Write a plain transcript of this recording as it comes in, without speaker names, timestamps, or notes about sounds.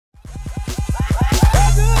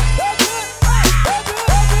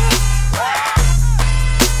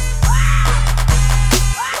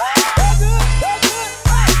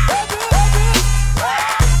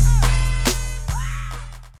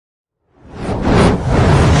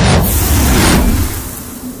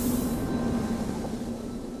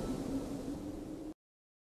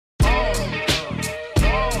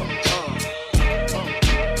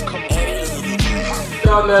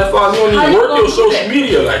2005. You don't even work your social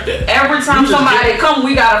media like that. Every time somebody come,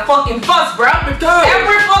 we gotta fucking fuss, bro. Every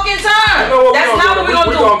fucking time. You know what That's not what we're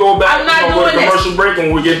gonna do. We're gonna go back. I'm not doing this. Commercial break.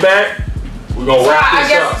 When we get back, we're gonna wrap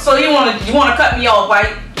this up. So you wanna cut me off,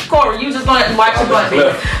 right? Corey, you just gonna watch your butt.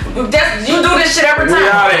 You do this shit every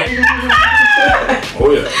time.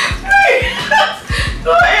 Oh yeah.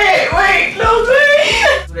 Go ahead, wait, no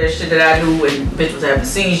please. That shit that I do when bitch was having a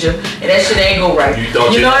seizure, and that shit ain't go right. You know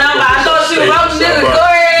what I'm like? I thought she was up, nigga. Go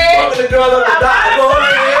ahead. The girl up the die. Go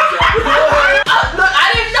ahead. Look,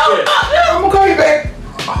 I didn't know. I'm gonna call you back.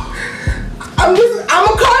 I'm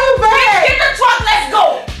gonna call you back. Get the truck. Let's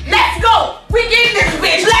go. Let's go. We get this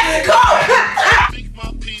bitch. Let's go. Keep my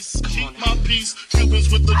peace. Keep my peace. Cubans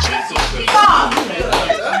with the chains on.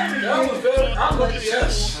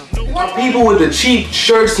 People with the cheap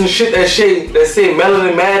shirts and shit that say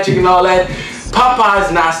Melanin Magic and all that,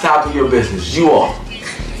 Popeye's not stopping your business. You are.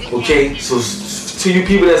 Okay? So to you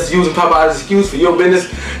people that's using Popeye's excuse for your business,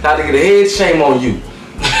 not to get a head, shame on you.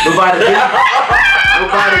 Nobody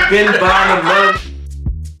been buying a Melanin.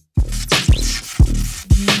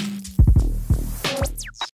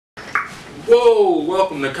 Whoa,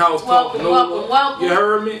 welcome to Couch Talk Nola. Welcome. You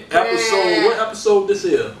heard me? Episode, what episode this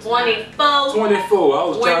is? 24. 24. I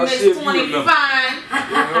was trying to see if you remember.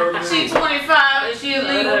 She's 25 and she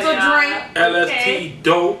illegal to drink. L.s.t.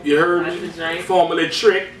 dope, you heard me? Formerly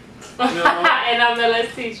Trick. You know? And I'm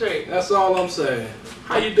L.s.t. Trick. That's all I'm saying.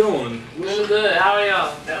 How you doing? I'm good. How are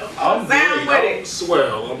y'all? I'm great. I'm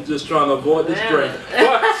swell. I'm just trying to avoid this drink.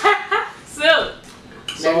 Silk.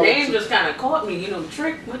 That name just kind of caught me, you know,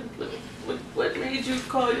 Trick. What made you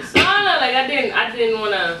call yourself? No, like I didn't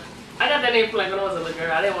want to. I got that name for like when I was a little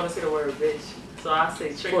girl. I didn't want to say the word bitch, so I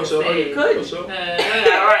say Trick instead. You couldn't. Right,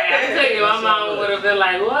 I couldn't. My mom would have been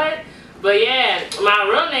like, what? But yeah, my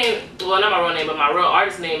real name, well not my real name, but my real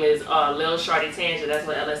artist name is Lil Shorty Tangent. That's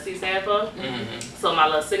what L.s.t. stand for. So my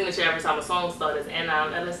little signature every time a song starts is and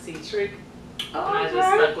I'm L.s.t. Trick. And I just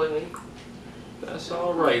stuck with me. That's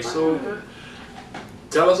all right. So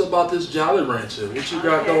tell us about this Jolly Rancher. What you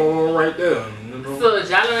got going on right there? You know? So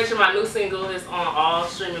Jolly Rancher, my new single, is on all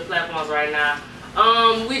streaming platforms right now.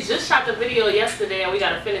 We just shot the video yesterday and we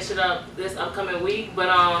gotta finish it up this upcoming week. But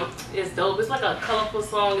it's dope. It's like a colorful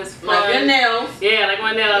song. It's fun. Like your nails. Yeah, like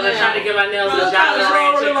my nails. I'm trying to get my nails a Jolly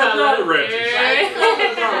Rancher color.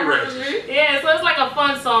 Yeah, so it's like a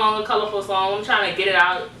fun song, a colorful song. I'm trying to get it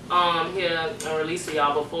out here and release to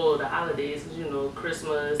y'all before the holidays. Cause you know,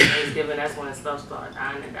 Christmas, Thanksgiving, that's when stuff starts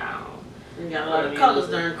dying down. You got a lot of colors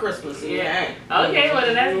during Christmas. Yeah. Okay, well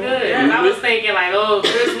then that's good. Yeah. I was thinking like, oh,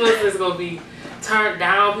 Christmas is gonna be turned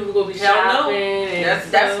down. People gonna be shopping. And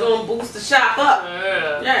that's gonna boost the shop up.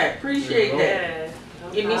 Yeah, appreciate that.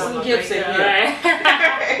 Give me some gifts in here.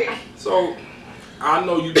 Right. So I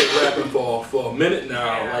know you've been rapping for a minute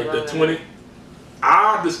now, like the 20.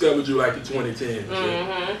 I discovered you like the 2010s,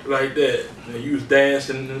 like that. And you was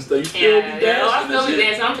dancing and stuff. You still be dancing? Yeah, I still be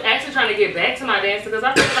dancing. I'm actually trying to get back to my dancing because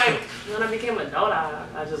I feel like when I became an adult,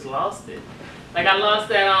 I just lost it. Like I lost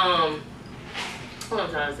that what I'm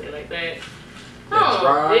trying to say, like that.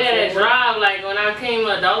 That drive. Like when I came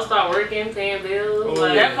an adult, start working, paying bills.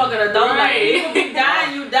 Like, that fucking adult, like you be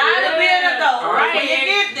dying, to be an adult. Right. When you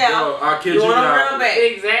get there, I kid you not.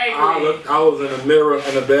 Exactly. I was in the mirror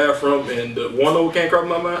in the bathroom, and the one over came across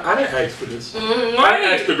my mind. I didn't ask for this. I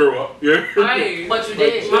didn't ask to grow up. Yeah. Right. But you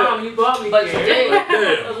did, Mom. You bought me. But you did.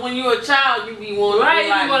 Because when you a child, you be wanting.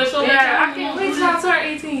 Right. You want to show that. I can't wait till I turn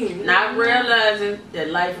 18. Not realizing that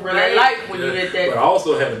life really life when you hit that. But I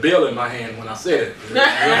also had a bill in my hand when I said it. I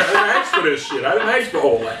didn't ask for this shit. I didn't ask for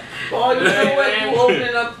all that. Oh, you know what? You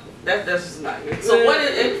opening up. That's just not good. So what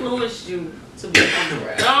influenced you to become a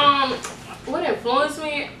rapper? What influenced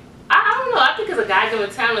me? I don't know. I think it's a God-given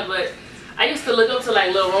talent, but I used to look up to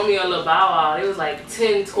like Lil Romeo and Lil Bow Wow. It was like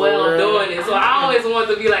 10, 12 doing it. So I always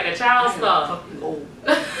wanted to be like a child star. I'm fucking old.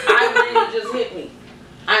 I really just hit me.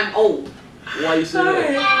 I'm old. Why you say that?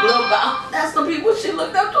 Lil Bow. That's the people she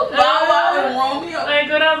looked up to. Bow Wow and Romeo. Like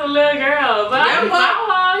when I was a little girl. But I'm Bow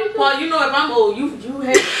Wow. Well, you know if I'm old, you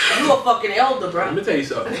a fucking elder, bro. Let me tell you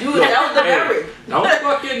something. You an elder, Barry.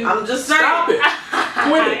 I'm just saying. Stop it.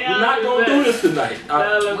 Quit it. We're not gonna do this tonight.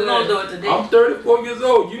 We're gonna do it today. I'm 34 years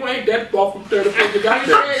old. You ain't that far from 34. You got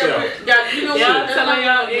that self. You know what?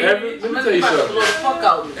 Let me tell you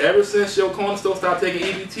something. Ever since your cornerstone stopped taking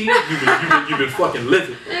EBT, you've been fucking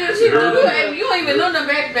living. You don't even know nothing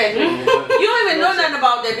back then. You don't even know nothing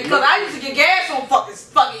about that because I used to get gas on fucking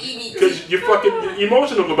EBT. Because you're fucking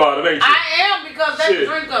emotional about it, ain't you? I am because that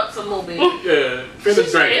drink up some little bit. Yeah,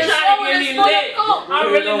 finish drinking.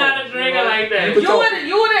 I'm really not a drinker like that.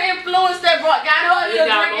 You would have influence that got her here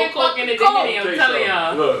drinking fucking coke. I'm telling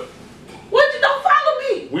y'all. Look. What you don't follow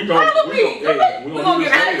me? We gonna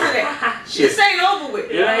get back to that. This ain't over with.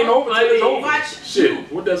 It ain't over till it's over. Watch. Shit,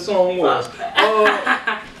 what that song was.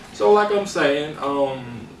 So like I'm saying,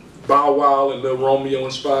 Bow Wow and Lil Romeo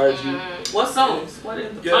inspired you. What songs? What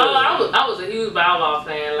is the I was a huge Bow Wow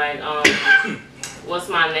fan. Like What's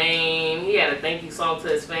My Name? He had a thank you song to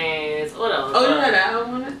his fans. What else? Oh, you had that I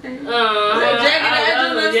Wanna Think?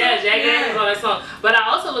 Jagged Edge on that song. But I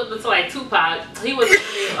also looked into like Tupac. He was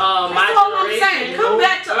my generation. I'm saying. Come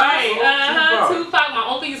back to us. Tupac. My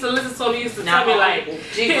uncle used to listen to him. He used to tell me like, no,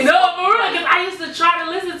 for real, because I used to try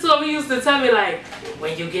to listen to him. He used to tell me like,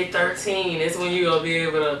 when you get 13, it's when you gonna be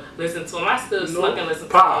able to listen to him. I still snuck and listen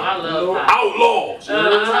to him. I love Pop. Outlaws.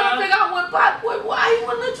 I'm trying to figure out what Pop. Why you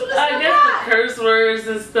wouldn't let you listen to Pop? The curse words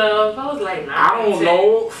and stuff. I was like, nah. I don't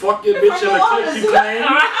know. Fuck your bitch in the clip you playing.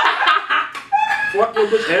 Fuck your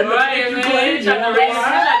bitch and the clip you playing. He tried to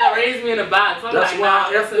raise me in a box. I'm that's like,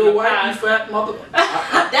 why F your white, you fat mother.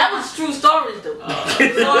 That was true stories though. So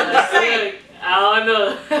I'm just saying. I don't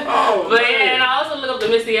know. But yeah, and I also look up to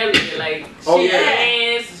Missy Elliott. Like, she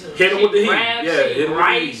dance, hit him with the heat. Raps, Yeah, hit him with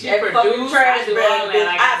the heat. She produced, trash do all that.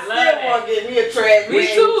 Like, I still want to get me a trash bag.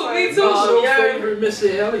 Me too. What's your favorite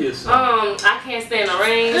Missy Elliott song? I Can't Stand the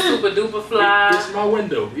Rain, Super Duper Fly. It's My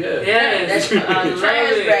Window, yeah. That's trash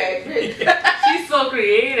bag. She's so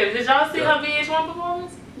creative. Did y'all see her VH1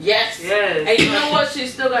 performance? Yes. And you know what? She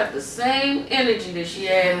still got the same energy that she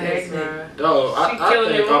had back then. Dog,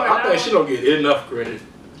 I think she don't get enough credit.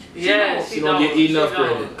 Yeah, she don't get enough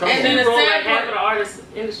credit. And then the sad half of the artist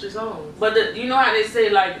industry songs. But you know how they say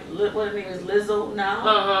like what her name is Lizzo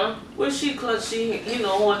now? Well, she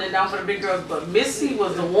holding it down for the big girls, but Missy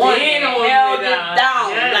was the one that held it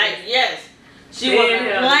down. Yes. Like she wasn't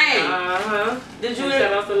playing. Did you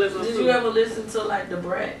ever listen to like The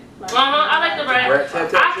Brat? I like The Brat.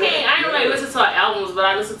 I don't like listen to her albums, but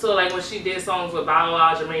I listen to her like when she did songs with Bow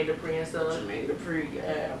Wow, Jermaine Dupri and stuff. Jermaine Dupri,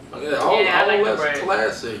 I like The Brat.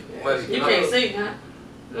 Classic. Like, you can't sing, huh?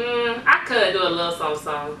 I could do a little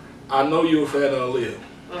song. I know you're a fan of Aaliyah.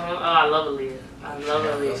 Oh, I love Aaliyah.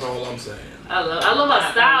 That's all I'm saying. I love her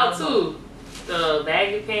style too. The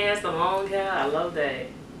baggy pants, the long hair. I love that.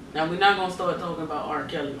 Now we're not gonna start talking about R.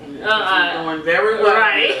 Kelly. He's doing very well.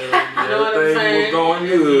 Right. You know what I'm saying? Was going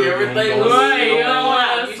good. Everything was right. You know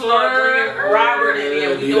what? We start bringing Robert in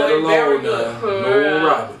here. We doing very good. No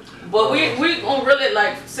Robert. But we gonna really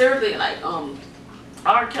like seriously like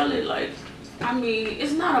R. Kelly like. I mean,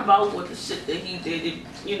 it's not about what the shit that he did.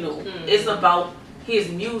 It's about his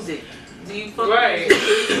music. Do you fuck right?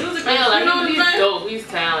 Music, he's dope. He's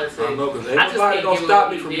talented. I know, because ain't nobody gonna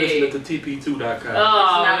stop me from listening to TP2.com.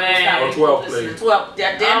 Oh man, or 12 Play. 12.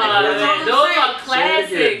 Damn it. Those are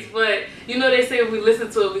classics, but they say if we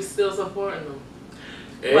listen to it, we still supporting them.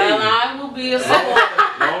 Hey. Well, I will be a supporter.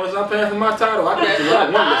 As long as I'm passing my title, I can do what I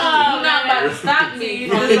want to listen to. You're not about to stop me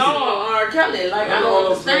from listening to R. Kelly. Like I don't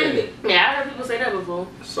understand it. Yeah, I heard people say that before.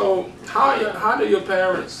 So how do your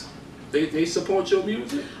parents? They support your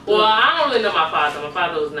music? Well, I don't really know my father. My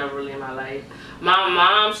father was never really in my life. My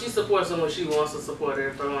mom, she supports him when she wants to support her,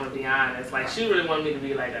 if I want to be honest. Like, she really wanted me to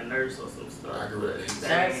be like a nurse or some stuff. I can relate.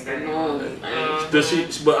 That's Does she?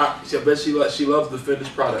 But I bet she loves the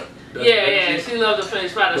finished product. Yeah, she loves the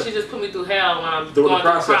finished product. She just put me through hell when I'm going through the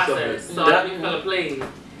process. So I be feeling played.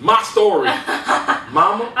 My story,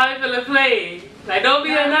 mama. I be feeling played. Like, don't be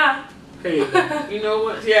here now. Hey, you know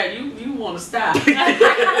what? Yeah, you want to stop. You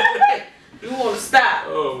want to stop.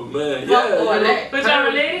 Oh man, But y'all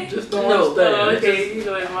related? Just don't understand. Oh, okay, you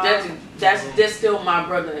know his mom. That's still my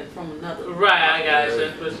brother from another. Right, I got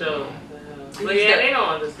you for sure. But yeah, they don't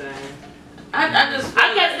understand.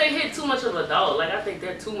 I guess they hit too much of adult. Like, I think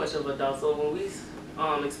they're too much of adult. So when we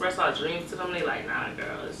express our dreams to them, they like, nah,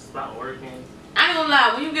 girl, it's about working. I ain't gonna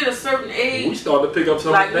lie, when you get a certain age, we start to pick up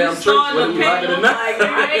some damn tricks, whether we like it or not.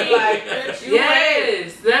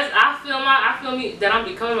 Yes, I feel me that I'm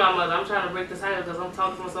becoming my mother. I'm trying to break this habit because I'm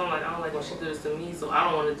talking to myself like I don't like when she do this to me, so I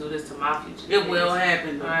don't want to do this to my future. It will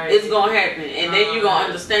happen. Right. It's gonna happen, and then you gonna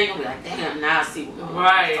understand. You're gonna be like, damn, now I see what my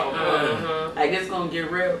right. Like it's gonna get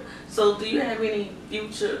real. So, do you have any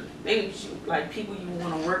future like people you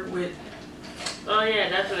want to work with? Oh yeah,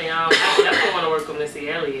 definitely. I definitely want to work with Missy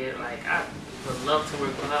Elliott. Like I would love to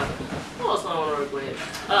work with her. Who else do I want to work with?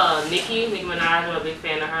 Nicki Minaj. I'm a big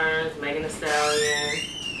fan of hers. Megan Thee Stallion.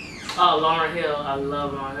 Lauryn Hill. I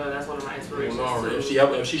love Lauryn Hill. That's one of my inspirations.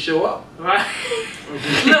 If she show up. Right.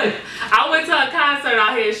 Look, I went to a concert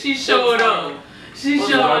out here. She showed up. She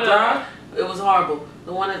showed up. It was horrible.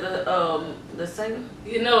 The one at the singer?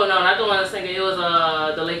 No, not the one at the singer. It was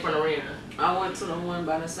the Lakefront Arena. I went to the one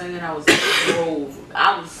by the singer. I was at the Grove.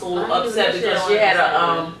 I was so upset because she had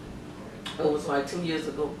a it was like 2 years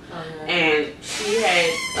ago, and she had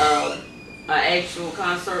an actual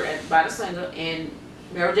concert by the singer, and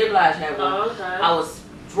Mary J. Blige had one. I was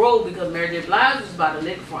thrilled because Mary J. Blige was by the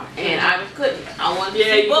lakefront, and I couldn't. I wanted to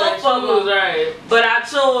see both of them, but I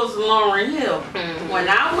chose Lauryn Hill. When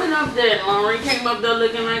I went up there, Lauryn came up there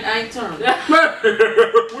looking like Ike Turner.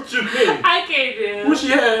 What you mean? I came in. What she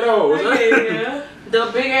had on? The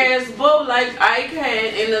big ass bow like Ike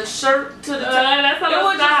had, and the shirt to the top. That's how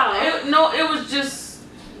it was just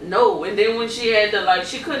no. And then when she had the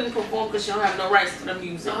she couldn't perform because she don't have no rights to the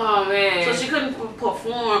music. Oh man. So she couldn't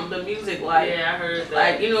perform the music I heard that.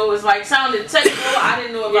 Like it was like sounded technical. I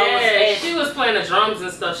didn't know if I was. She was playing the drums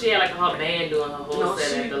and stuff. She had like her band doing her whole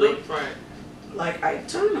set at the lakefront. Like Ike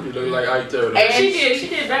Turner. You look like Ike Turner. And she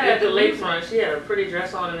did better at the lakefront. She had a pretty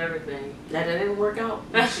dress on and everything. That didn't work out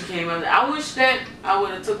when she came out there. I wish that I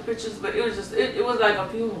would have took pictures, but it was just it was like a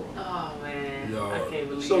funeral. Oh man. Yo. I can't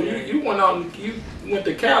believe so that. you went out and you went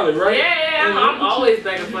to Cali, right? Yeah, I'm always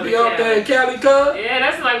begging for the Cali. You out there in Cali, cuz? Yeah,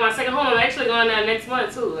 that's like my second home. I'm actually going there next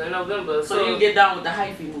month too, in November. So you get down with the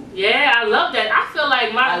hyphy move. Yeah, I love that. I feel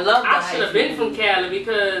like I should have been move. from Cali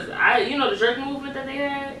because the jerk movement that they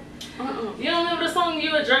had. You don't remember the song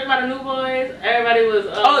 "You a Jerk" by the New Boys? Everybody was.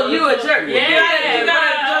 You a jerk. Yeah, you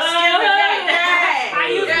gotta just skip it. I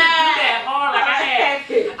used to do that hard.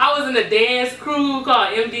 Like I was in a dance crew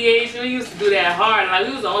called MDH. We used to do that hard. Like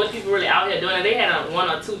we was the only people really out here doing it. They had 1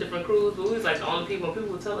 or 2 different crews, but we was like the only people. And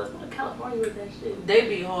people would tell us, "Oh, California with that shit." They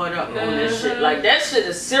be hard up on that shit. Like that shit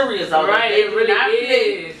is serious out there. Right, it really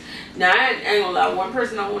is. Now I ain't gonna lie. One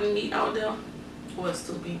person I want to meet out there was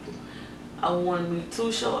 2 people. I want to meet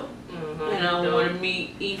Too Short. And I want to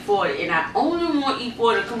meet E40, and I only want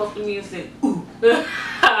E40 to come up to me and say, "Ooh," like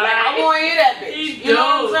I want to hear that bitch. You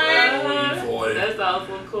know what I'm saying? That sounds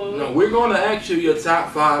so cool. No, we're gonna ask you your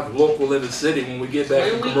top 5 local in the city when we get back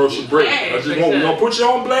from commercial break. We're gonna put you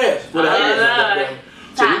on blast. So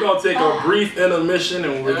we're gonna take a brief intermission,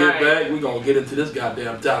 and when we get back, we're gonna get into this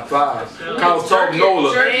goddamn top 5. College Talk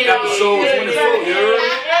Nola, episode 24. You heard?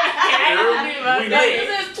 We lit.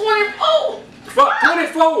 This is 24. Fuck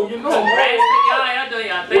 24, you know, man. Y'all doing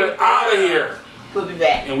y'all thing. We're out of here. We'll be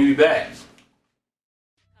back. And we'll be back.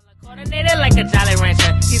 Coordinated like a Jolly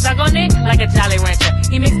Rancher. He's stuck on it like a Jolly Rancher.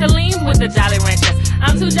 He makes the lean with the Jolly Rancher.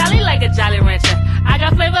 I'm too jolly like a Jolly Rancher. I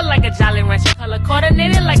got flavor like a Jolly Rancher. Color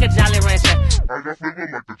coordinated like a Jolly Rancher. I got flavor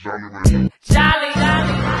like a Jolly Rancher. Jolly, jolly.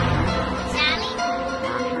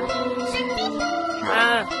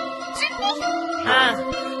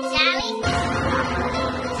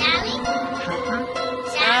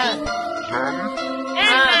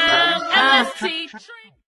 L.s.t.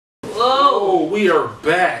 Oh, we are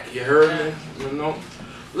back. You heard me? You know?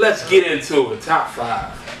 Let's get into it. Top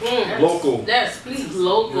 5. Local. Yes, please.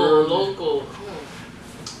 Local.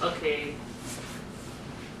 Okay.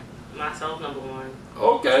 Myself, number 1.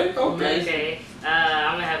 Okay. I'm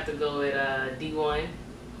gonna have to go with D1.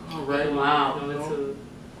 All right. Wow. Number 2.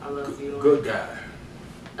 I love D1. Good guy.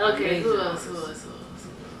 Okay, who else?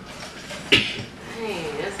 Dang,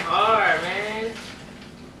 it's hard, man.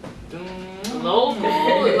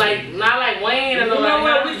 Local, like not like Wayne or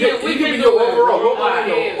we can do overall.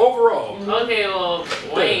 Okay, well,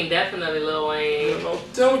 Wayne, definitely Lil Wayne.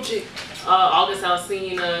 Don't you? August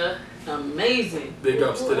Alsina. Amazing. Big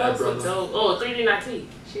ups to that brother. Oh, 3D Not T.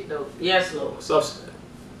 She dope. Yes, Lord. Sub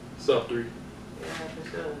 3. Yeah, for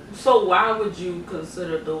sure. So why would you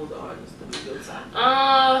consider those artists to be your top?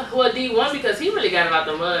 Well, D1 because he really got it out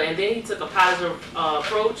the mud, and then he took a positive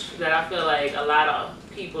approach that I feel like a lot of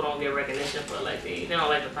people don't get recognition for. Like they don't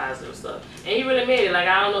like the positive stuff, and he really made it. Like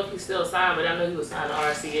I don't know if he's still signed, but I know he was signed to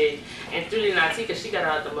RCA. And 3D Not T, cause she got it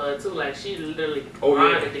out the mud too. Like she literally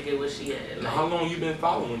grinded to get what she had. Like, how long you been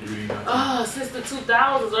following 3D Not T? Since the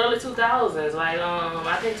 2000s, early 2000s. Like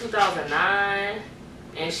I think 2009.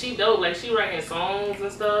 And she dope, like she writing songs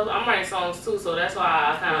and stuff. I'm writing songs too, so that's why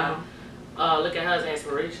I kind of look at her as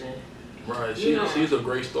inspiration. Right, she's a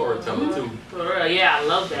great storyteller too. For real, yeah, I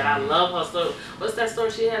love that. I love her story. What's that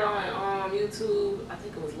story she had on YouTube? I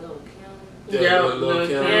think it was Lil Kim. Lil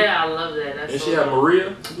Kim. Yeah, I love that. That's and so she had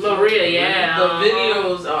Maria. Maria, yeah. The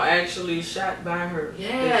videos are actually shot by her.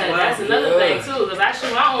 Yeah, that's another thing too, because I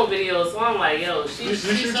shoot my own videos, so I'm like, yo, you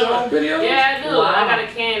shoot your own videos? Yeah, I do. Wow. I got a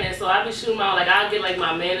Canon, so I be shooting my own. Like I'll get like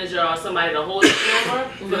my manager or somebody to hold the camera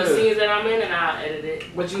for the scenes that I'm in, and I'll edit it.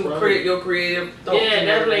 But you create your creative thoughts. Yeah,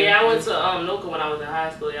 definitely. Yeah, I went to Nola when I was in high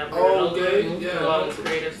school. Yeah, all the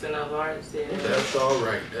creative stand up artists. Yeah. That's all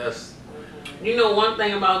right. That's. You know one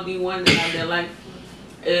thing about D1 that I like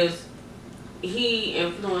is he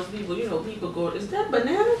influenced people. You know, people go, is that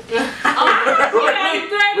banana? Really?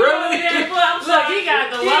 I'm Look, he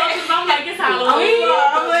got the roses. I'm like, it's Halloween.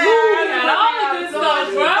 Got all of this stuff,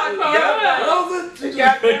 bro.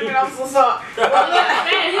 God damn it, I'm so sorry.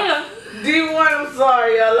 D1, I'm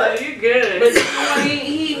sorry, y'all. Like, you good. But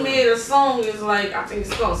he made a song. It's like, I think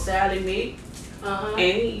it's called Sally Mae. And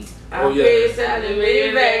he, I paid Sally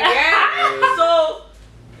Mae back. Yeah. So,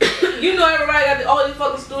 you know, everybody got all these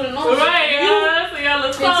fucking student loans. Right, so y'all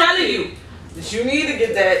look they're telling you that you need to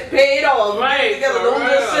get that paid off. Right, together. Don't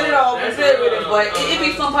just sit it off and play with it. But it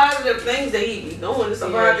be some positive things that he be doing. It's a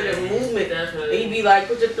positive movement. Definitely. He be like,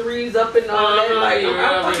 put your threes up and all that. Like,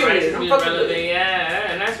 I'm fucking with it. I'm fucking with it.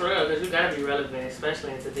 Yeah, and that's real because you gotta be relevant,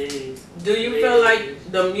 especially in today's. Do you feel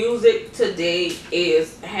like the music today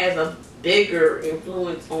has a bigger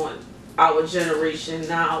influence on our generation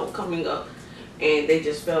now coming up, and they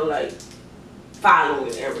just feel like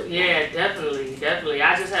following everything? Yeah, definitely.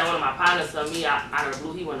 I just had one of my partners tell me out of the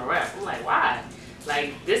blue he went to rap. I'm like, why?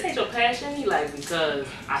 Like, this ain't your passion? He like, because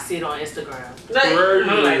I see it on Instagram.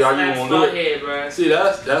 I'm like, go ahead, bro. See,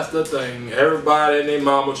 that's the thing. Everybody and their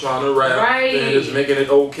mama trying to rap and just making it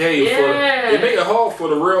okay. Yeah. They make it hard for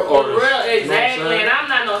the real artists. Exactly. You know, and I'm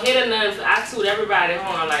not no hit or nothing. I toot everybody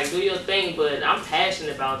horn, like, do your thing, but I'm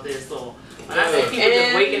passionate about this. So when I say people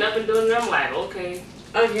just waking up and doing it, I'm like, okay.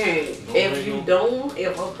 Again,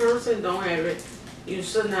 if a person don't have it, you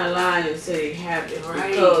should not lie and say they have it,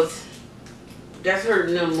 because that's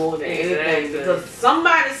hurting them more than anything. Because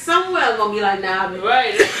somebody somewhere gonna be like, nah,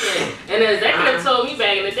 right. That's it. And the executive told me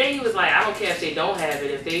back in the day, he was like, I don't care if they don't have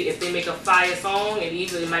it. If they make a fire song, and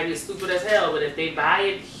it might be stupid as hell, but if they buy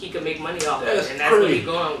it, he can make money off of it, and that's what he's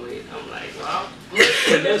going with. I'm like, well,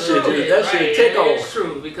 that shit take off. It's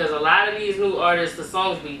true, because a lot of these new artists, the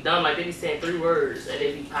songs be dumb, like they be saying 3 words and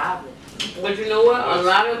they be popping. But you know what? A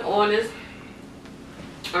lot of artists,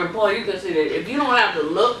 and Paul, you can see that if you don't have the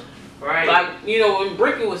look, like, you know, when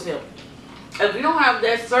Bricky was him, if you don't have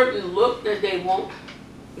that certain look that they want,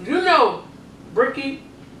 you know, Bricky,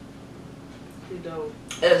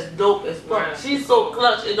 as dope as fuck. Right. She's so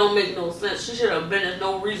clutch, it don't make no sense. She should have been. There's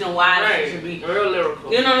no reason why she should be real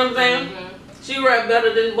lyrical. You know what I'm saying? She rap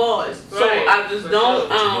better than boys. So I just don't. You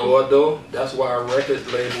know what though? That's why record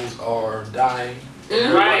labels are dying.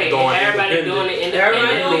 Everybody doing it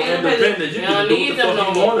independent. You can do what the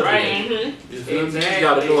fuck you want to do. You just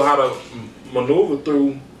gotta know how to maneuver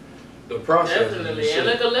through the process. Definitely. And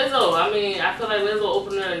look at Lizzo. I mean, I feel like Lizzo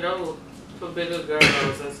opening the door for bigger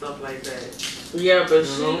girls and stuff like that. Yeah, but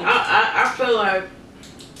I feel like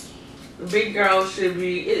big girls should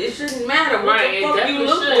be. It shouldn't matter what the fuck you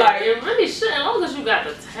look like. It really shouldn't, as long as you got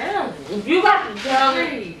the talent. If you got the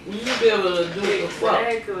talent, you should be able to do it for fuck.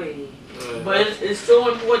 Exactly. But it's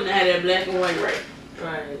so important to have that black and white right.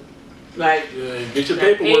 Right. Like, get your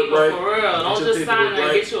paperwork right. For real. Don't just sign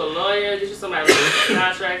and get you a lawyer, get you somebody with a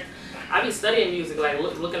contract. I be studying music, like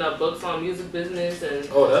looking up books on music business, and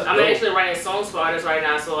I'm actually writing songs for artists right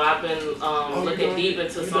now. So I've been looking deep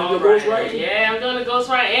into songwriting. Yeah, I'm doing the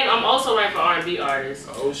ghostwriting, and I'm also writing for R&B artists.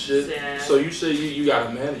 Oh shit! Yeah. So you say you got a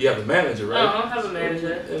man? You have a manager, right? I have a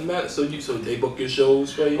manager. And so they book your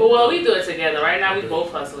shows for you? Well, we do it together. Right now we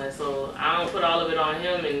both hustling, so I don't put all of it on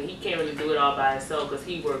him, and he can't really do it all by himself because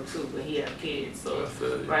he works too, and he have kids. So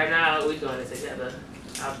right now we doing it together.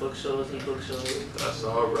 I book shows, he book shows. That's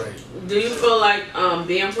all right. Do you feel like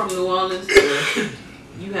being from New Orleans,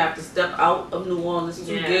 you have to step out of New Orleans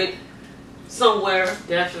to get somewhere?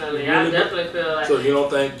 Definitely. I definitely feel like. So you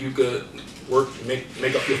don't think you could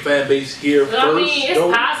make up your fan base here first? I mean, it's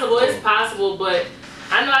possible. It's possible, but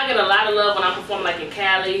I know I get a lot of love when I perform like in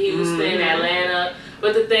Cali, Houston, Atlanta.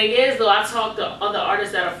 But the thing is, though, I talk to other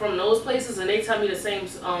artists that are from those places, and they tell me the same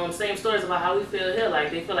stories about how we feel here. Like,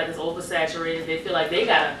 they feel like it's oversaturated. They feel like they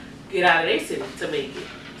gotta get out of their city to make it.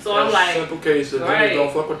 So I'm like, simple case of they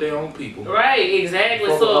don't fuck with their own people. Right, exactly.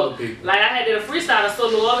 So, like, I had did a freestyle. I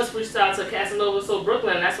New Orleans freestyle to Casanova, so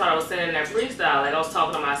Brooklyn. That's what I was saying in that freestyle. Like, I was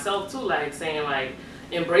talking to myself too, like saying like,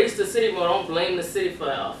 embrace the city more. Don't blame the city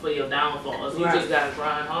for your downfalls. You just gotta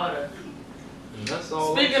grind harder. That's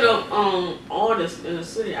all. Speaking of artists in the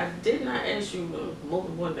city, I did not ask you more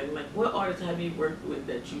than one thing. Like, what artists have you worked with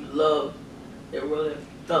that you love, that really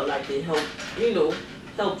felt like they helped you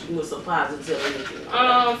with some positivity?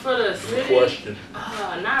 For the city, question.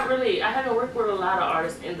 Not really. I haven't worked with a lot of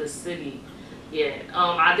artists in the city yet.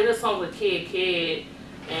 I did a song with Kid,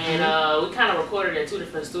 and we kind of recorded at 2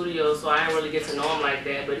 different studios, so I didn't really get to know him like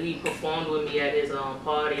that. But he performed with me at his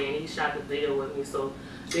party, and he shot the video with me. So.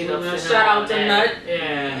 Shout out to Nut.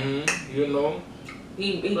 Yeah. You know.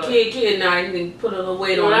 He Kid now, he can put a little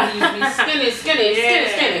weight on him. He's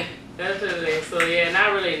skinny. Definitely. So yeah,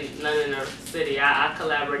 not really none in the city. I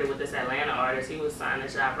collaborated with this Atlanta artist. He was signed to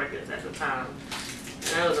Shop Records at the time,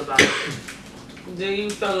 and that was about it. Do you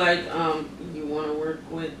feel like you want to work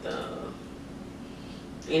with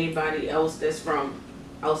anybody else that's from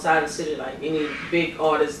outside the city, like any big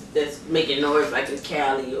artists that's making noise, like in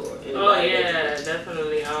Cali or anybody? Oh yeah,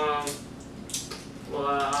 definitely.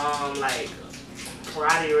 Like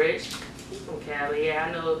Roddy Rich, he's from Cali. Yeah,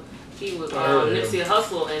 I know. He was Nipsey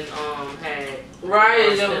Hussle and had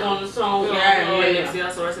right. That was on the song. Yeah. Nipsey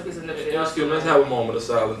Hussle. Rest in peace, Nipsey Hussle. Let's have a moment of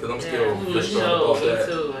silence because I'm still about that.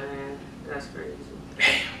 Me too, man. That's crazy.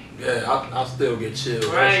 Yeah, I still get chills.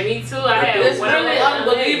 Right, me too. It's really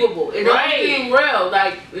unbelievable. It don't seem real.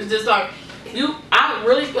 Like it's just like I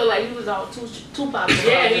really feel like he was all too popular.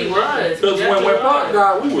 Yeah, he was. Because when Pac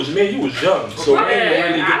died, you was young, so we didn't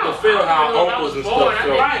really get to feel how uncles and stuff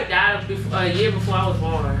felt. Right, died a year before I was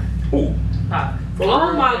born. Ooh. Pac.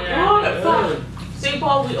 Oh my God. St.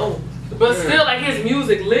 Paul, we old. But still, like, his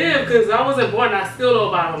music lived because I wasn't born and I still know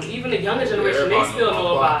about him. Even the younger generation, they still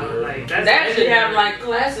know about him. Like, that should have, like,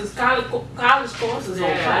 classes, college courses on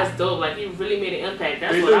that's dope. Like, he really made an impact.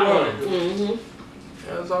 That's what I want to do. Mm-hmm.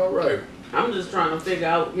 That's all right. I'm just trying to figure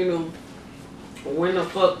out, when the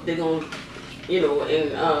fuck they gonna,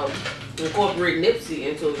 incorporate Nipsey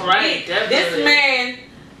into it. Right, definitely. This man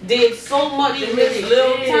did so much in his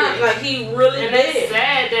little time. Like, he really and did. It's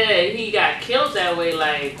sad that he got killed that way.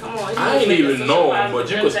 Like, come on. I ain't even know him, but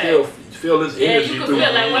you could still feel his energy. Yeah, you could feel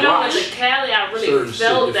like when I went to Cali, I really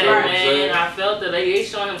felt that, man. I felt that they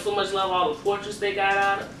showing him so much love. All the portraits they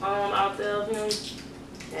got out there of him.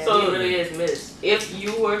 And so he really is missed. If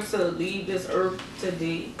you were to leave this earth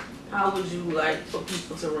today, how would you like for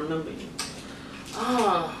people to remember you?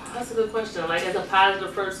 Oh, that's a good question. Like, as a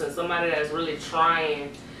positive person, somebody that's really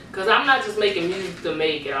trying. Because I'm not just making music to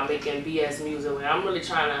make it. I'm making BS music. I'm really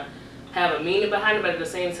trying to have a meaning behind it, but at the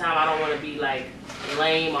same time, I don't want to be, like,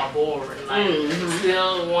 lame or boring. Like,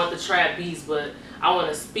 still want the trap beats, but I want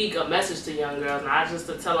to speak a message to young girls. Not just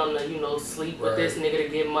to tell them to, sleep with this nigga to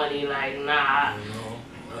get money. Like, nah.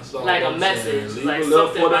 That's all like I'm a message, saying. like Leave a little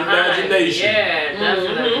for the imagination. Yeah,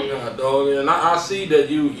 definitely. Yeah, dog. And I see that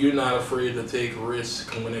you're not afraid to take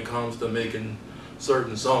risks when it comes to making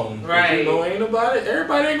certain songs. Right.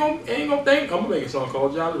 Everybody ain't gonna think I'm gonna make a song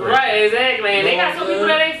called Jolly Rancher. Right, exactly. And they got some people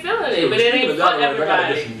that ain't feeling it, but it ain't for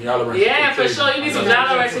everybody. Yeah, for sure. You need some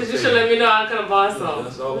Jolly Ranchers. You should let me know. I could have bought some.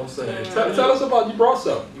 That's all I'm saying. Tell us about you brought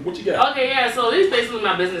something. What you got? Okay, yeah. So these basically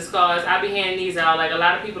my business cards. I be handing these out. Like, a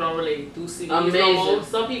lot of people don't really do CDs no more.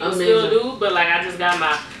 Some people still do, but like, I just got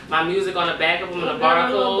my music on the back of them and a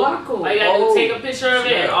barcode. All you gotta do, take a picture of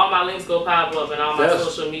it, and all my links go pop up and all my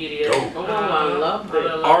social media. I love it.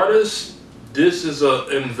 Artists, this is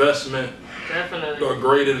an investment. Definitely. A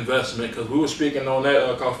great investment, because we were speaking on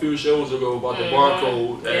that a few shows ago about the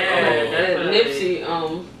barcode. That Nipsey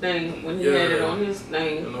thing when he had it on his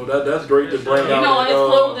thing. That's great to bring out.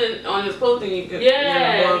 On his clothing, you could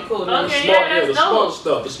barcode. The smart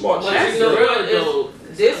stuff. The smart shit. That's real dope.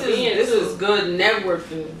 This is good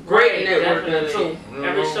networking, great networking too.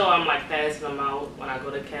 Every show I'm like passing them out when I go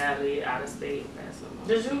to Cali, out of state, passing them out.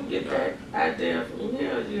 Did you get that idea from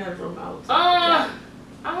here or did you have it from out? I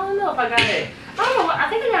don't know if I got it. I don't know. I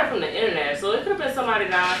think I got it from the internet, so it could have been somebody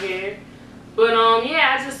down here. But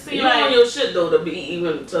I just see you like on your shit though to be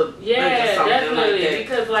even to definitely like that.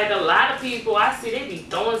 Because like a lot of people I see they be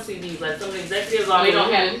throwing CDs, like some executives they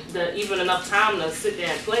don't have even enough time to sit there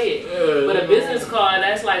and play it. But a business card,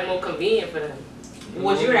 that's like more convenient for them.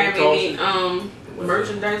 Would you have any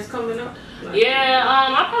merchandise coming up?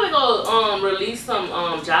 I'll probably go release some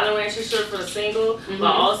Jolly Rancher shirt for the single, but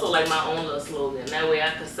also like my own little slogan. That way I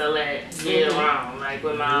could sell it year round, like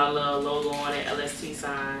with my little logo on it, L.s.t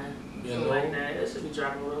sign. Like that. It should be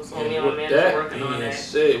dropping real soon. Me and my manager working on that. Being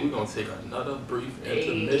said, we're going to take another brief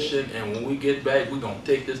intermission, and when we get back, we're going to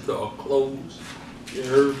take this to a close. You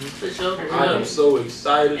heard me? For sure. I am so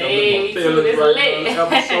excited. I'm in my feelings right now.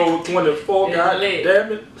 Episode 24. God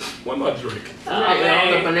damn it. What am I drinking? All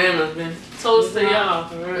the bananas, man. Toast to y'all.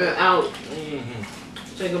 Out.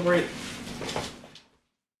 Take a break.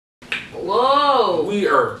 Whoa! We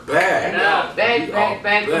are back.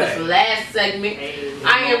 Back for this last segment.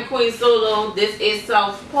 I am Queen Solo. This is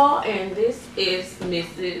Southpaw, and this is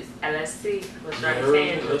Mrs. L.s.t. Let's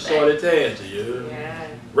start it Tangy. Yeah.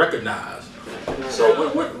 Recognize.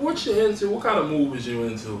 So what you into? What kind of movies you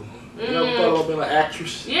into? You ever thought about being an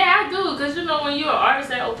actress? Yeah, I do. Because when you're an artist,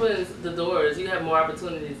 that opens the doors. You have more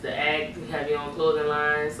opportunities to act. You have your own clothing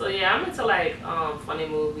line. So yeah, I'm into like funny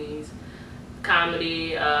movies,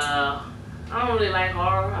 comedy. I don't really like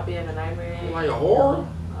horror. I'll be having nightmares. You like horror?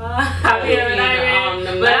 I'll be having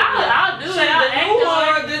nightmares. But I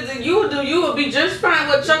You would be just fine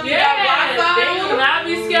with Chucky got Wi-Fi. They will not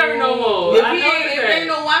be scary no more. If ain't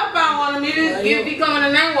no Wi-Fi on him, if he coming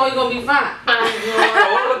in that wall, he gonna be fine.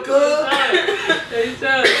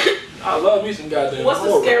 I love me some goddamn. What's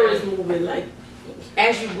the scariest movie like?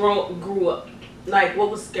 As you grew up, like what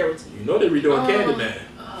was scary to you? You know they redoing Candyman.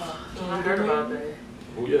 I heard about that.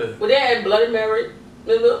 Oh yeah. Well, they had Bloody Mary,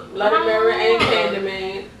 Bloody Mary and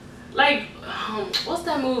Candyman. Like, what's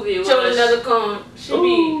that movie? Children Never Come. She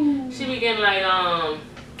be getting like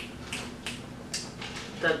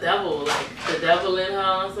the devil in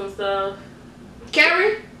her and some stuff.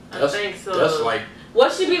 Carrie? I think so. That's like.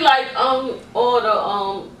 What she be like? Or the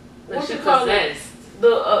what she call it?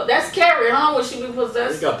 That's Carrie, huh? When she be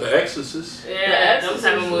possessed. They got The Exorcist. Yeah, them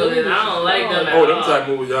type of movies. I don't like them at all. Them type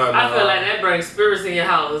of movies. I feel like that brings spirits in your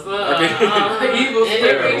house. Evil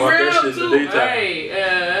spirits. Watch that shit in the daytime.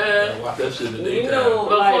 Right. Watch that shit in the daytime. You know,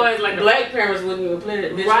 like black parents wouldn't even play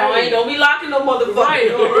that. Bitch, right. Don't be locking no motherfucker. Right.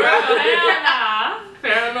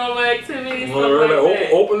 Paranormal activities.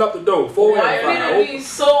 Open up the door. White people be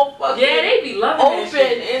so fucking they be loving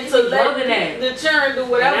open into letting the children do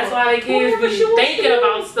whatever. And that's why they kids be thinking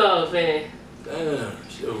about stuff and. Damn.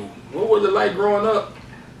 So, what was it like growing up?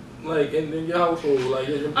 Like in your household, like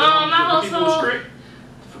my household.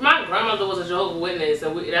 My grandmother was a Jehovah's Witness,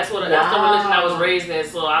 and that's the religion I was raised in.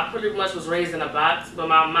 So I pretty much was raised in a box. But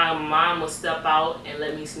my mom would step out and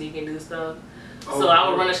let me sneak and do stuff. So I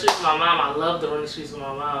would run the streets with my mom. I love to run the streets with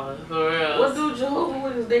my mom. For real. What do Jehovah's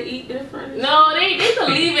Witnesses? They eat different? No, they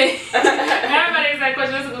believe in. Everybody asks that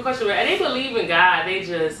question. That's a good question. And they believe in God. They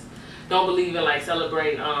just don't believe in like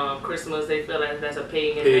celebrating Christmas. They feel like that's a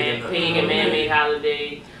pagan man-made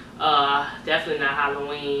holiday. Definitely not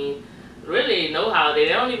Halloween. Really, no holiday.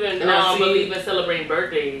 They don't even believe in celebrating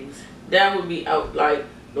birthdays. That would be out like.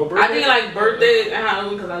 No birthday? I think like birthdays and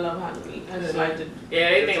Halloween because I love Halloween. I just like to.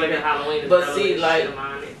 Yeah, they think like Halloween is but see, like, it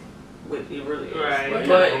really is. Right.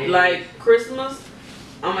 But like Christmas,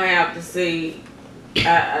 I'm gonna have to say,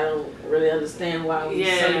 I don't really understand why we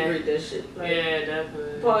celebrate that shit. Like, yeah,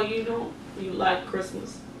 definitely. Paul, you like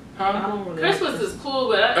Christmas? Huh? I don't really. Christmas is cool,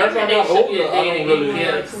 but I think they should be a day to give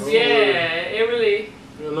gifts. Yeah, it really.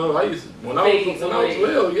 You know, when I was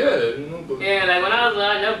little, you know. But yeah, like when I was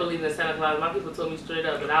little, I never believed in Santa Claus. My people told me straight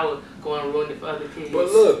up, but I would go and ruin it for other kids.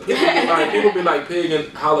 But look, people be like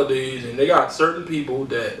pagan holidays, and they got certain people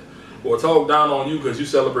that will talk down on you because you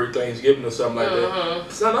celebrate Thanksgiving or something like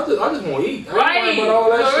that. Son, I just want to eat. I ain't worried about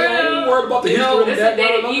all that shit. I ain't worried about the history of that.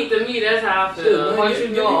 They eat to me. That's how I feel. Once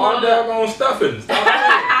you do all that on stuffing, stop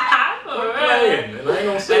playing. And I ain't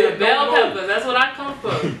gonna say the bell peppers. That's what I come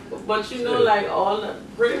from. But you know, like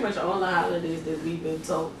pretty much all the holidays that we've been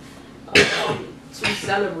told to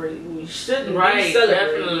celebrate, we shouldn't be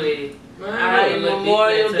celebrating. Definitely.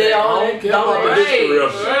 Memorial Day, all that. Should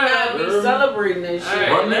not be celebrating that shit.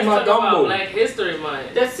 Run me my gumbo. Black History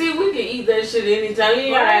Month. We can eat that shit anytime. You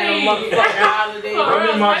ain't gotta have no motherfucking holiday. Run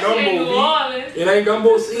me my gumbo. It ain't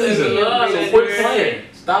gumbo season. So quit playing.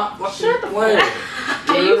 Stop fucking playing.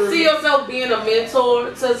 Can you see yourself being a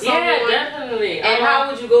mentor to someone? Yeah, definitely. And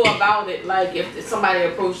how would you go about it? Like if somebody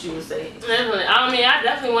approached you and said, definitely. I mean, I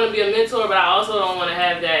definitely want to be a mentor, but I also don't want to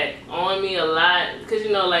have that on me a lot. Because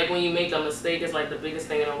you know, like when you make a mistake, it's like the biggest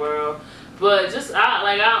thing in the world. But just I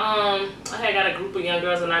had got a group of young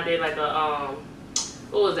girls and I did like a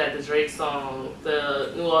what was that? The Drake song,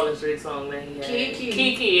 the New Orleans Drake song that he had.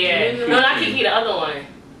 Kiki, yeah. No, not Kiki, the other one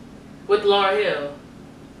with Lauryn Hill.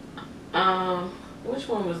 Which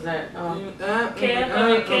one was that? That's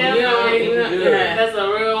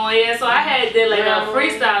a real one. Yeah, so I did like a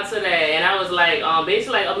freestyle today, and I was like,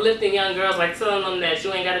 basically like uplifting young girls, like telling them that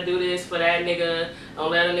you ain't gotta do this for that nigga.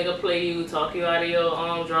 Don't let a nigga play you, talk you out of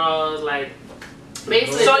your draws, like.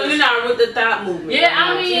 Basically, so you're not with the thought movement. Yeah,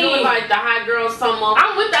 I mean, you know, like the hot girl summer.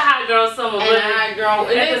 I'm with the hot girl summer, and the hot girl,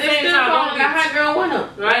 and at the same time, don't be the hot girl winter,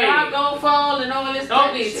 right? The hot girl fall and all this.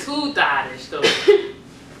 Don't be too thottish though.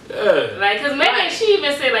 Yeah. Like, cause maybe she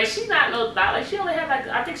even said like she's not no thought. Like she only had like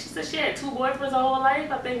I think she said she had 2 boyfriends her whole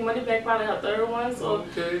life. I think Moneybagg probably her 3rd one. So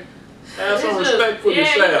okay. Have some respect for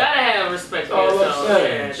yourself. Yeah, you gotta have respect for yourself.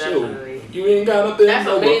 Yeah, definitely. You ain't got nothing. That's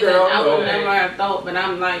amazing. Girl, I would never have thought, but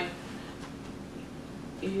I'm like.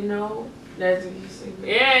 You know, that's what you see.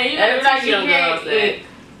 Yeah, you gotta teach young girls that.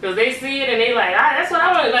 Because they see it and they like, that's what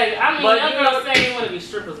I want to like. I mean, young girls say they want to be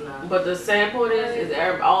strippers now. But the sad part is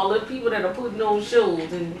all the people that are putting on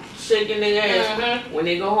shows and shaking their ass, when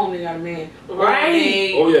they go home, they got a man. Right.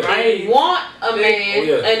 They want a man,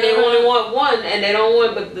 and they only want one, and they don't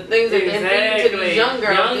want but the things that they're feeding to these young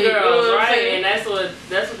girls. Young girls, right? And that's what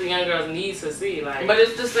what the young girls need to see. Like, but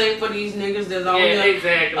it's the same for these niggas that's out here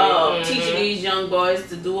exactly. Teaching these young boys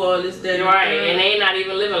to do all this, that, and they not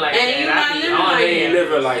even living like that. And you not living like that. They ain't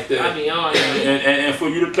living like that. I be on and for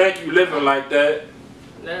you to think you living like that.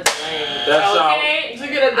 That's lame. That's okay. To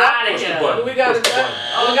get a duck. Out of here. We got a duck.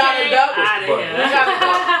 We got a duck. Out of here. We got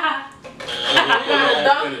a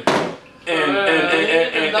duck.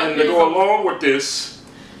 And to go along with this,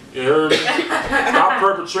 you heard me? Stop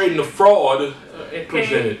perpetrating the fraud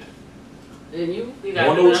presented. And you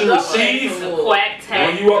wonder what you receive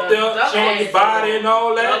when you up there showing your body and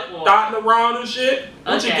all that, darting around and shit.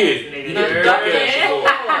 What you get? You get the duck ass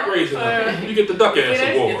award. Crazy. You get the duck ass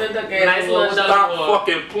award. Nice little Stop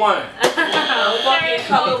fucking playing. Fucking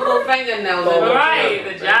colorful fingernails. Right,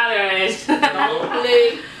 the jolly ass. Don't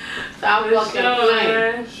play. Stop fucking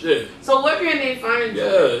playing. Shit. So where can they find you?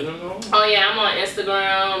 Yeah, you know. Oh yeah, I'm on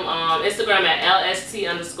Instagram. Instagram at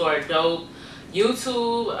L.s.t_dope.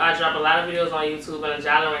 YouTube, I drop a lot of videos on YouTube, and the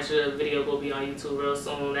Jolly Rancher video will be on YouTube real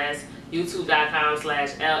soon. That's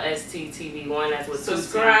youtube.com/LSTTV1. That's what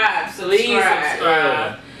subscribe. Please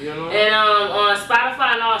subscribe. You know? And on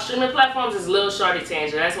Spotify and all streaming platforms is Lil Shorty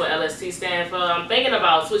Tangent. That's what L.s.t stands for. I'm thinking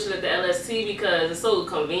about switching it to L.s.t because it's so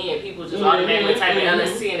convenient. People just automatically type in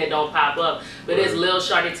L.s.t and it don't pop up. But it's Lil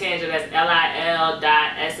Shorty Tangent. That's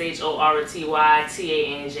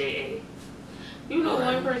LIL.SHORTYTANJA. You know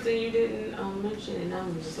one person you didn't mention, and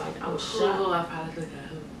I'm just like, I was shocked. Oh, I probably look at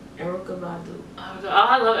who? Erykah Badu. Oh,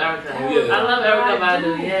 I love Erykah. Yeah. I love Erykah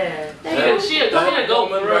Badu. Yeah. She a dope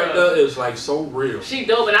woman right there is like so real. She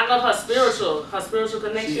dope, and I love her spiritual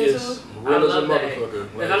connection she is too. real as a that. motherfucker.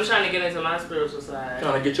 Cause I'm trying to get into my spiritual side.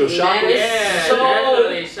 Trying to get your chakras. Yeah,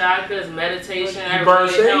 definitely chakras, meditation. You burn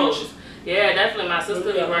sage? Helps. Yeah, definitely. My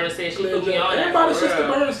sister be burning sage. She put me on that. Everybody's sister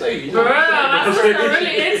burning sage. Girl, my sister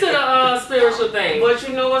really into the spiritual thing. But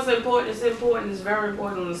you know what's important? It's important. It's very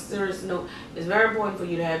important on a serious note. It's very important for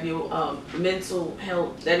you to have your mental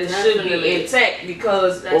health that it should be intact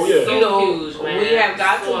because huge, man. We have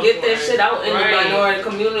got to get that shit out in the minority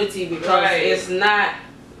community because it's not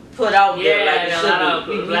put out there like it should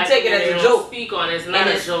be. We take it as a joke. Speak on it. It's not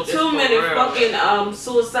a joke. Too many fucking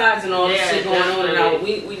suicides and all this shit going on now.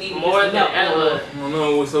 We need more than ever.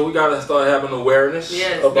 No, so we gotta start having awareness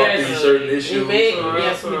about these certain issues.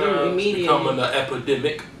 Yes, we do immediately. Becoming an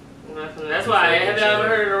epidemic. That's why. Have you ever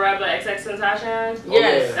heard of the rapper XXXTentacion?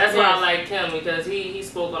 Yes. That's why I like him because he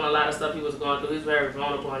spoke on a lot of stuff he was going through. He's very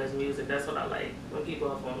vulnerable in his music. That's what I like when people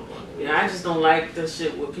are vulnerable. Yeah, I just don't like the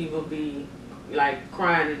shit where people be like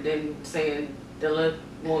crying and then saying they'll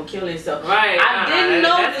want to kill themselves. Right. I didn't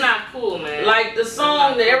know that's not cool, man. Like the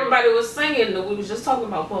song that everybody was singing that we was just talking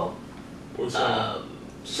about, Paul. What song?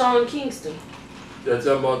 Sean Kingston. That's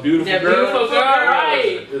about beautiful girl. Beautiful girl,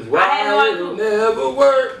 right? It's right. It'll never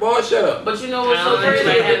work. Boy, shut up. But you know what's so crazy?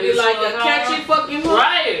 It'd be like a catchy fucking hook.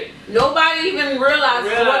 Right. Nobody even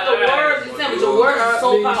realizes what the words is saying, but the words are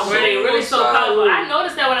so powerful. They really so powerful. I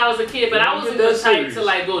noticed that when I was a kid, but I wasn't the type to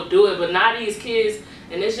like go do it. But now these kids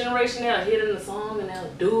in this generation, they'll hit in the song and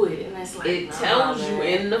they'll do it, and that's like it tells you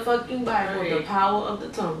in the fucking Bible the power of the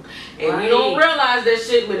tongue, and we don't realize that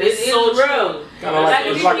shit, but it's so real. Like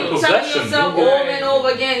if you keep telling yourself over and over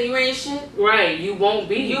again, you ain't shit. Right, you won't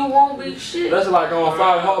be. You won't be shit. That's like on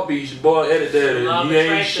 5 Heartbeats, boy, edit that. You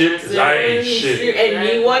ain't shit, 'cause I ain't shit. And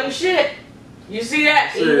he wasn't shit. You see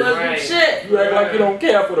that? He wasn't shit. You act like you don't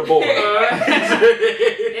care for the boy.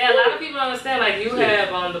 Yeah, a lot of people understand. Like you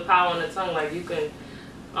have the power on the tongue. Like you can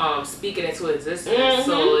speak it into existence.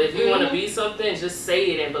 So if you want to be something, just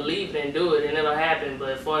say it and believe it and do it, and it'll happen.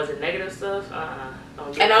 But as far as the negative stuff, and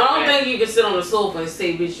I don't think you can sit on the sofa and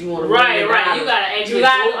say, "Bitch, you want to." Right. You gotta actually go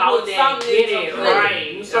out there and get it.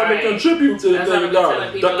 Right. Something contribute to the thing. That's what I'm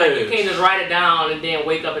telling people. Like you can't just write it down and then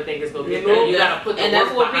wake up and think it's gonna get better. You gotta put the work behind it. And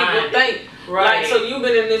that's what people think. Right. Like, so you've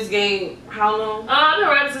been in this game how long? I've been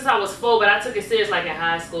rapping since I was 4, but I took it serious like in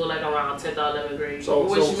high school, like around 10th or 11th grade.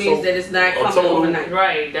 Which means that it's not coming overnight.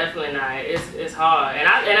 Right, definitely not. It's hard. And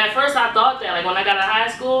at first I thought that, like when I got to high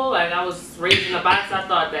school, like I was raised in a box, I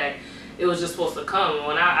thought that it was just supposed to come.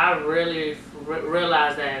 When I really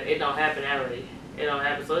realized that it don't happen that way. It don't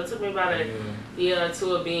happen. So it took me about a year or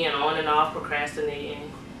 2 of being on and off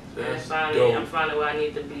procrastinating. And finally, I'm finding where I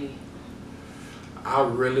need to be.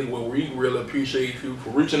 We really appreciate you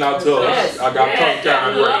for reaching out to us. I got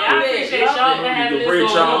tongue-tied right I appreciate y'all for having this going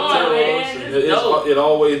on. It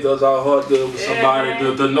always does our heart good with somebody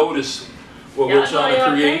to notice what we're trying to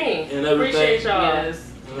create and everything. Appreciate y'all. Yes.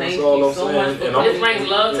 That's all I'm saying. This brings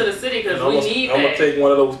love to the city because we need that. I'm going to take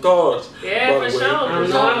one of those cards. Yeah, for sure. I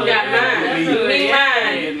know I got mine.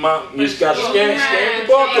 You just got to scan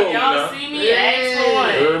the barcode. Y'all see me, ask for one.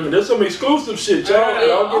 There's some exclusive shit, y'all.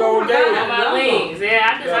 Y'all get on game. My links. Yeah,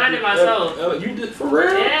 I designed it myself. You did for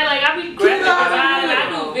real? Yeah, like I be graphic designing. I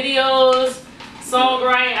do videos,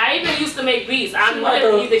 songwriting. I even used to make beats. I'm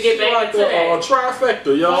gonna need to get back into that.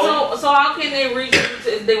 Trifecta, y'all. So how can they reach you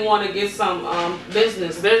if they want to get some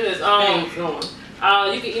business things going?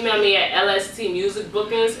 You can email me at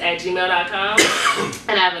lstmusicbookings@gmail.com,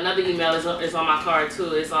 and I have another email. It's on my card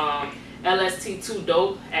too. It's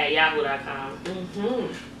lst2dope@yahoo.com.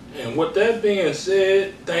 And with that being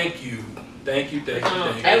said, thank you. Thank you.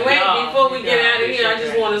 And wait, before we get out of here, I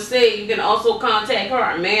just want to say you can also contact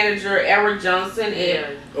her manager, Eric Johnson,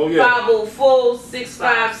 at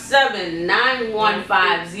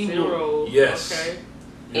 504-657-9150. Yes. Okay.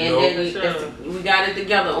 And then we got it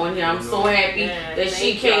together on here. I'm so happy that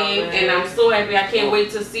she came, and I'm so happy. I can't wait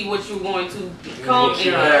to see what you're going to become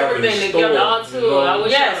and everything together. Y'all too. I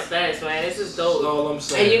wish y'all the best, man. This is dope. That's all I'm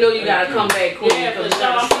saying. And you know you gotta come back quick. Yeah, because you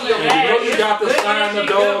gotta see your bag. You know you got to sign the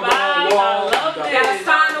dog on the wall. You gotta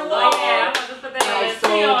sign the wall. Yeah, I'm about to put that LST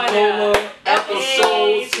on Nola,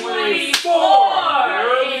 episode 24.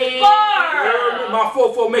 My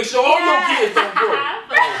 4-4, make sure all your kids don't grow.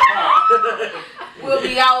 We'll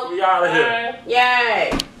be out. We out of here.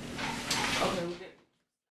 Yay.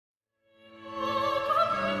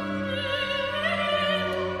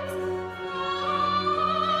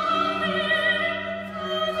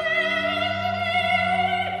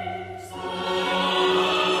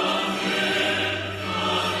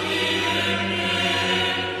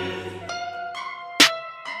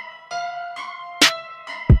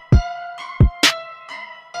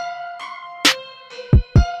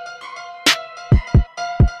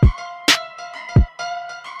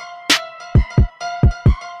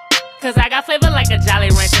 Cause I got flavor like a Jolly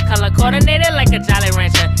Rancher, color coordinated like a Jolly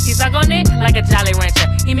Rancher. He suck on it like a Jolly Rancher.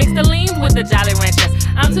 He mixed the leans with the Jolly Ranchers.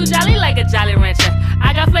 I'm too jolly like a Jolly Rancher.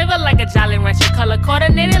 I got flavor like a Jolly Rancher, color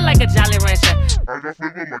coordinated like a Jolly Rancher. I got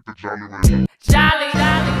flavor like a Jolly Rancher. Jolly,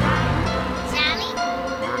 jolly, Jolly,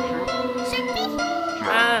 trippy, trippy,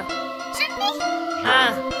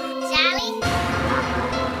 jolly,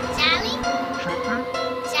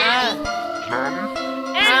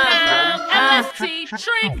 L.s.t.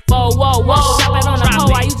 Trick. Whoa, whoa, whoa, drop it on the pole.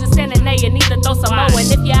 Why you just standing there? You need to throw some more. And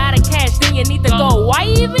if you're out of cash, then you need to go. Why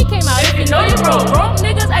you even came out if you know you broke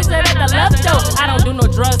niggas exit at the left door. I don't do no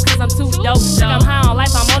drugs cause I'm too dope. I'm high on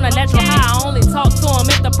life, I'm on a natural high. I only talk to them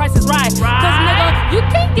if the price is right. Cause nigga, you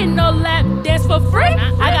can't get no lap dance for free.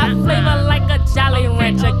 I got flavor like a Jolly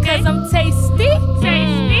Rancher cause I'm tasty.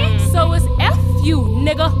 So it's F you,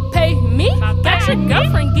 nigga, pay me. Got your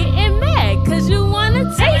girlfriend getting mad cause you wanna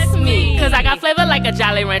taste me. Cause I got flavor like a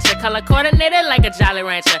Jolly Rancher, color coordinated like a Jolly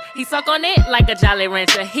Rancher. He suck on it like a Jolly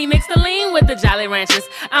Rancher. He mixed the lean with the Jolly Ranchers.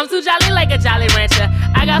 I'm too jolly like a Jolly Rancher.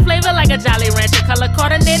 I got flavor like a Jolly Rancher, color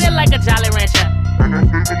coordinated like a Jolly Rancher. I got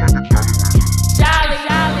flavor like a Jolly Rancher. Jolly,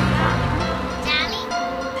 jolly,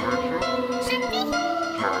 trippy,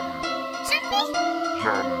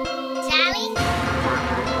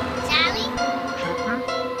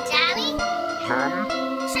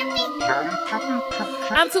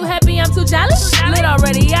 I'm too happy, I'm too jolly. Lit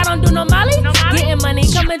already, I don't do no molly. Getting money,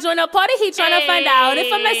 come and join the party. He tryna find out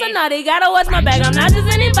if I'm nice or naughty. Gotta watch my bag, I'm not just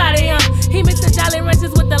anybody. He mixed the Jolly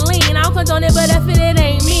Ranchers with the lean. I don't condone it, but if it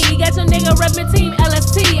ain't me. Got your nigga reppin' team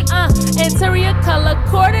L.s.t. Interior color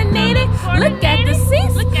coordinated. Look at the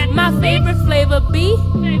seats. My favorite flavor be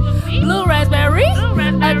blue raspberry.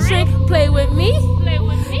 A trick, play with me.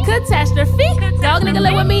 Catastrophe. Dog nigga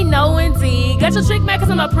live with me, no indeed. Got your trick back cause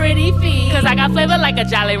I'm a pretty feet. Cause I got flavor like a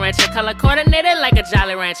Jolly Rancher, color coordinated like a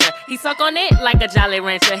Jolly Rancher. He suck on it like a Jolly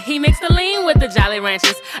Rancher. He mixed the lean with the Jolly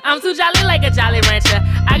Ranchers. I'm too jolly like a Jolly Rancher.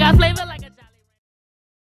 I got flavor like